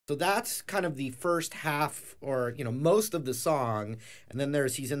So that's kind of the first half, or most of the song, and then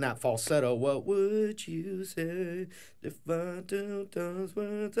he's in that falsetto. What would you say if I took those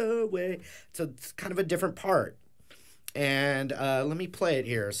words away? So it's kind of a different part, and let me play it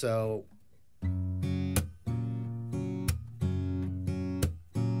here. So.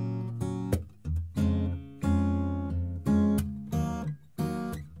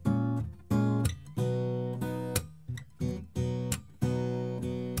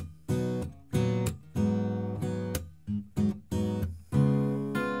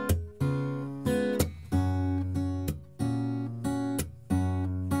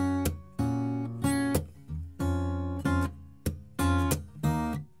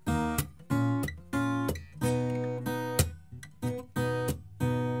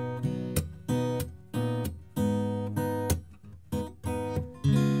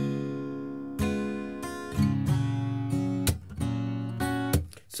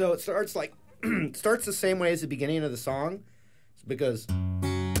 So it starts it starts the same way as the beginning of the song, but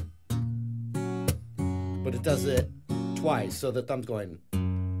it does it twice. So the thumb's going.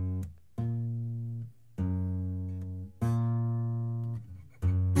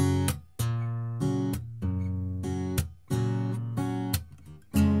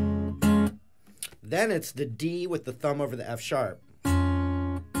 Then it's the D with the thumb over the F sharp.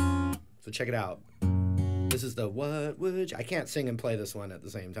 So check it out. This is the what would you... I can't sing and play this one at the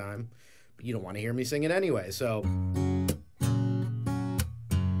same time, but you don't want to hear me sing it anyway. So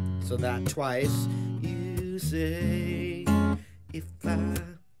that twice. You say if I,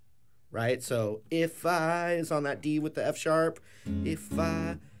 right? So if I is on that D with the F sharp. If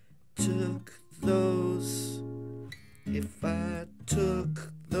I took those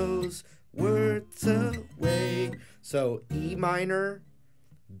words away. So E minor,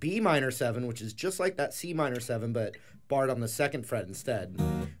 B minor 7, which is just like that C minor 7, but barred on the 2nd fret instead.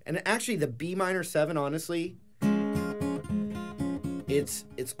 And actually the B minor 7, honestly, it's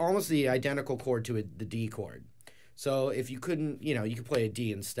almost the identical chord to the D chord. So if you couldn't, you could play a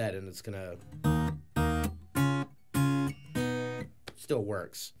D instead and it's gonna still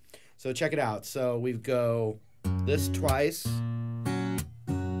works. So check it out. So we go this twice,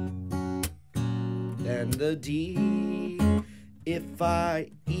 then the D, if I,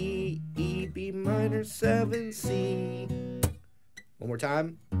 E, E, B minor 7, C. One more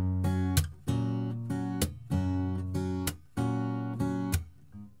time.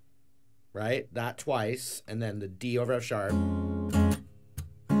 Right? That twice, and then the D over F sharp.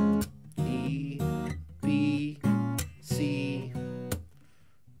 E, B, C.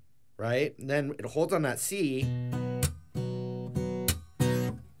 Right? And then it holds on that C.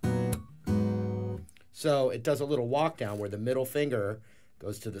 So it does a little walk down where the middle finger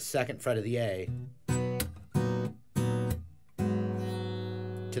goes to the 2nd fret of the A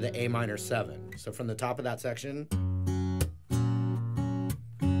to the A minor 7. So from the top of that section,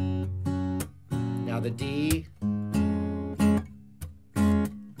 now the D,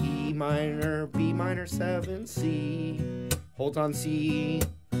 E minor, B minor 7, C, holds on C,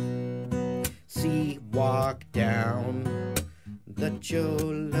 C, walk down, that your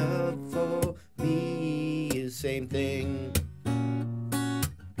love for me is same thing.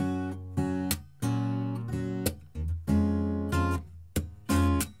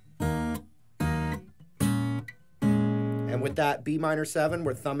 And with that B minor 7,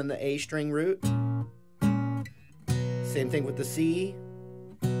 we're thumbing the A string root. Same thing with the C.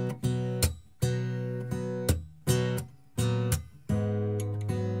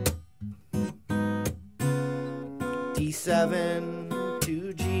 D7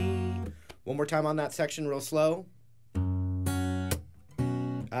 to G. One more time on that section real slow.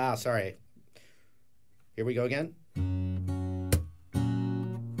 Ah, sorry. Here we go again.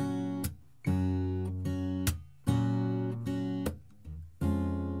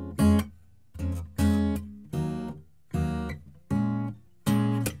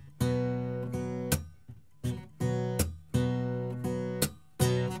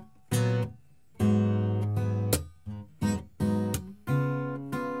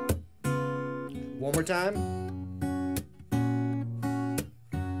 One more time.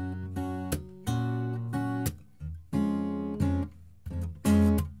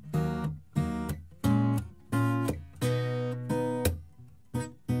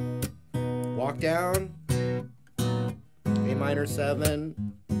 Walk down. A minor 7.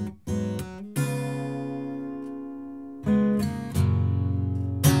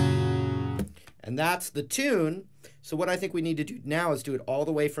 And that's the tune. So what I think we need to do now is do it all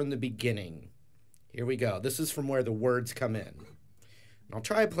the way from the beginning. Here we go. This is from where the words come in. And I'll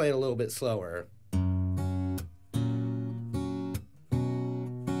try to play it a little bit slower.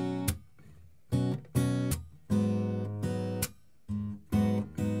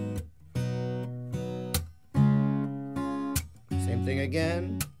 Same thing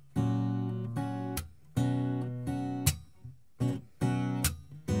again.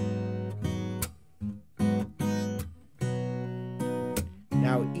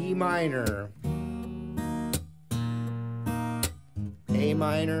 Now E minor, A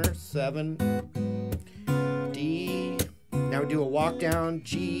minor, 7, D. Now do a walk down,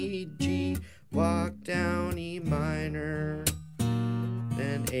 G, G, walk down, E minor,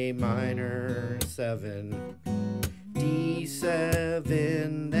 then A minor, 7,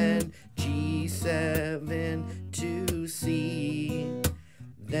 D7, then G7 to C,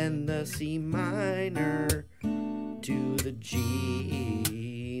 then the C minor to the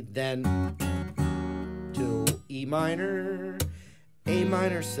G, then to E minor, A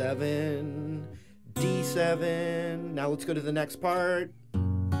minor 7, D7. Now let's go to the next part.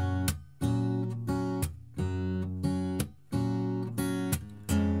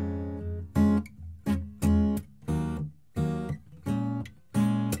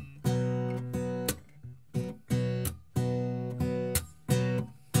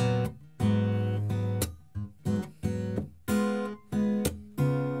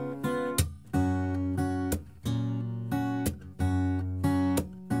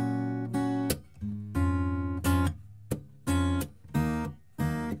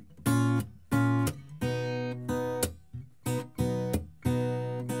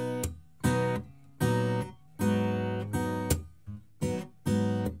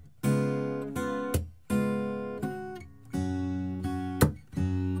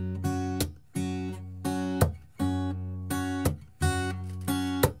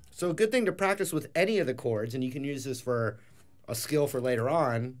 So a good thing to practice with any of the chords, and you can use this for a skill for later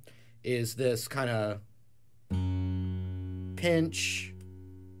on, is this kind of pinch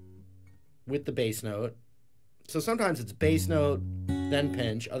with the bass note. So sometimes it's bass note, then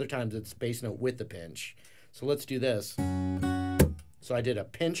pinch. Other times it's bass note with the pinch. So let's do this. So I did a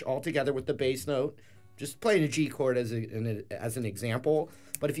pinch all together with the bass note, just playing a G chord as an example.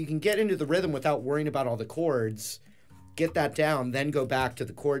 But if you can get into the rhythm without worrying about all the chords, get that down, then go back to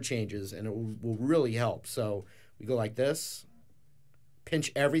the chord changes, and it will really help. So we go like this, pinch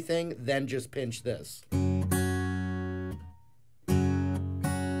everything, then just pinch this.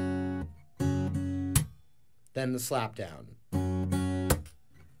 Then the slap down.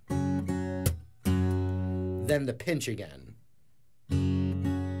 Then the pinch again.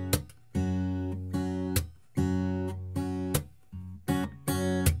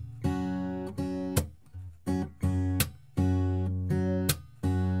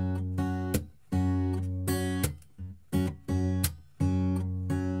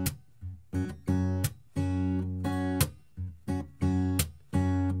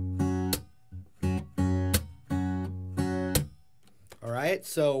 All right,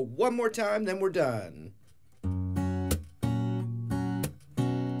 so one more time, then we're done.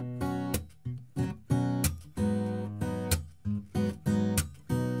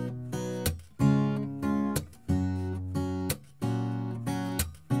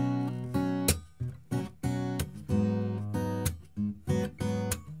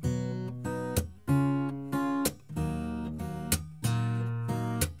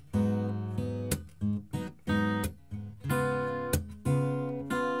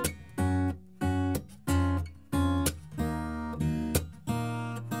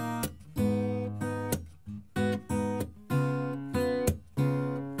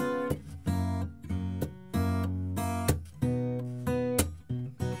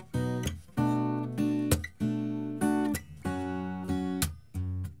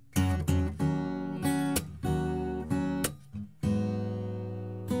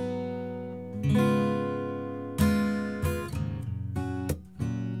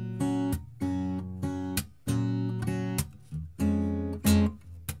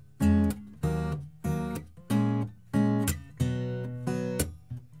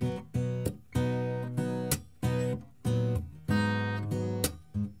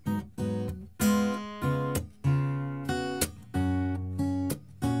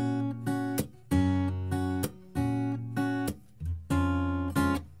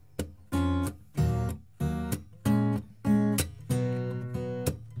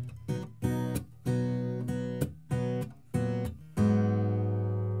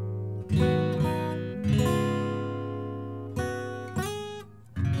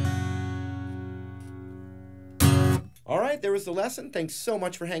 All right, there was the lesson. Thanks so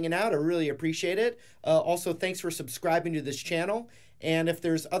much for hanging out. I really appreciate it. Also, thanks for subscribing to this channel. And if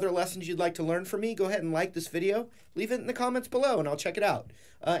there's other lessons you'd like to learn from me, go ahead and like this video. Leave it in the comments below, and I'll check it out.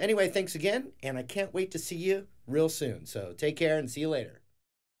 Anyway, thanks again, and I can't wait to see you real soon. So take care and see you later.